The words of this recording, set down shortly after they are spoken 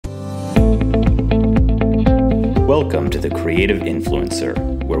Welcome to The Creative Influencer,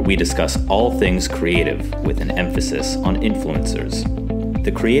 where we discuss all things creative with an emphasis on influencers.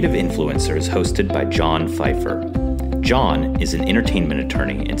 The Creative Influencer is hosted by John Pfeiffer. John is an entertainment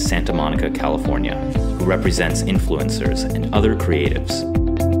attorney in Santa Monica, California, who represents influencers and other creatives.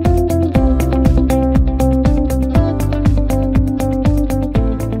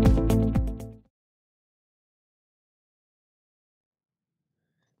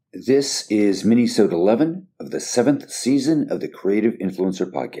 This is Minisode 11 of the 7th season of the Creative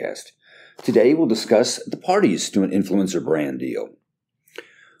Influencer Podcast. Today we'll discuss the parties to an influencer brand deal.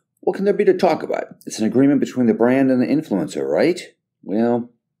 What can there be to talk about? It's an agreement between the brand and the influencer, right? Well,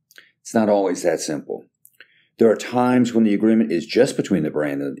 it's not always that simple. There are times when the agreement is just between the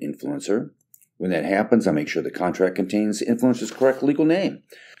brand and the influencer. When that happens, I make sure the contract contains the influencer's correct legal name.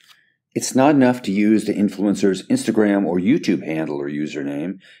 It's not enough to use the influencer's Instagram or YouTube handle or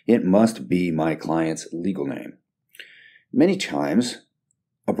username. It must be my client's legal name. Many times,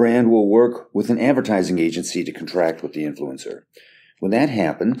 a brand will work with an advertising agency to contract with the influencer. When that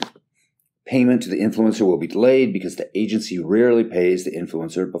happens, payment to the influencer will be delayed because the agency rarely pays the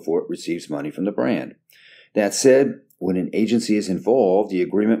influencer before it receives money from the brand. That said, when an agency is involved, the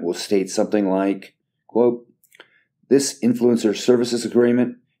agreement will state something like, quote, "This influencer services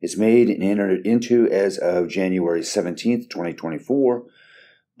agreement is made and entered into as of January 17th, 2024,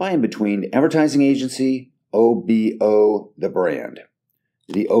 by and between advertising agency, OBO, the brand."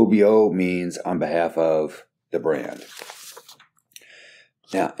 The OBO means on behalf of the brand.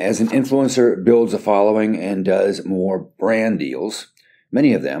 Now, as an influencer builds a following and does more brand deals,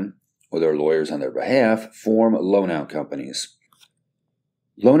 many of them, or their lawyers on their behalf, form loan-out companies.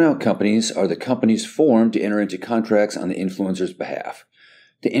 Loan-out companies are the companies formed to enter into contracts on the influencer's behalf.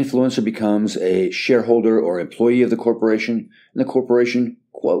 The influencer becomes a shareholder or employee of the corporation, and the corporation,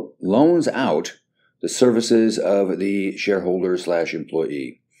 quote, loans out the services of the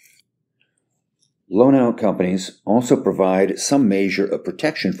shareholder/employee. Loan-out companies also provide some measure of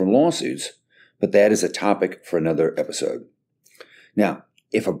protection from lawsuits, but that is a topic for another episode. Now,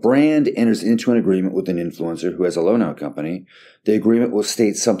 if a brand enters into an agreement with an influencer who has a loan-out company, the agreement will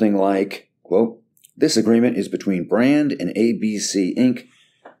state something like, quote, "This agreement is between brand and ABC Inc.,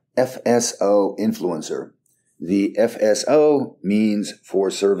 FSO influencer." The FSO means for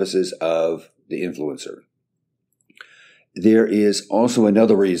services of the influencer. There is also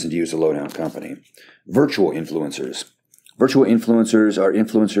another reason to use a loan-out company: virtual influencers. Virtual influencers are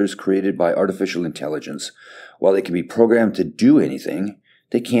influencers created by artificial intelligence. While they can be programmed to do anything,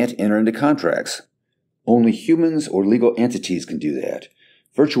 they can't enter into contracts. Only humans or legal entities can do that.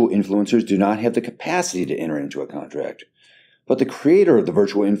 Virtual influencers do not have the capacity to enter into a contract. But the creator of the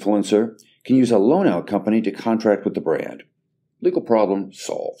virtual influencer can use a loan-out company to contract with the brand. Legal problem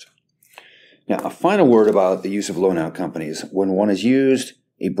solved. Now, a final word about the use of loan-out companies. When one is used,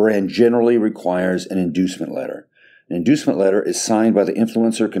 a brand generally requires an inducement letter. An inducement letter is signed by the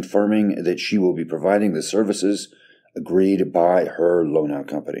influencer confirming that she will be providing the services agreed by her loan-out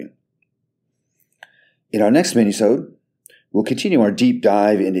company. In our next minisode, we'll continue our deep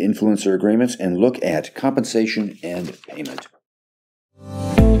dive into influencer agreements and look at compensation and payment.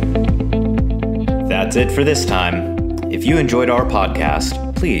 That's it for this time. If you enjoyed our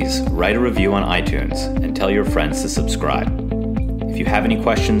podcast, please write a review on iTunes and tell your friends to subscribe. If you have any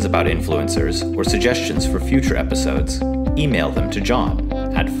questions about influencers or suggestions for future episodes, email them to John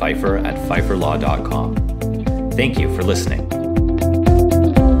at Pfeiffer@pfeifferlaw.com. Thank you for listening.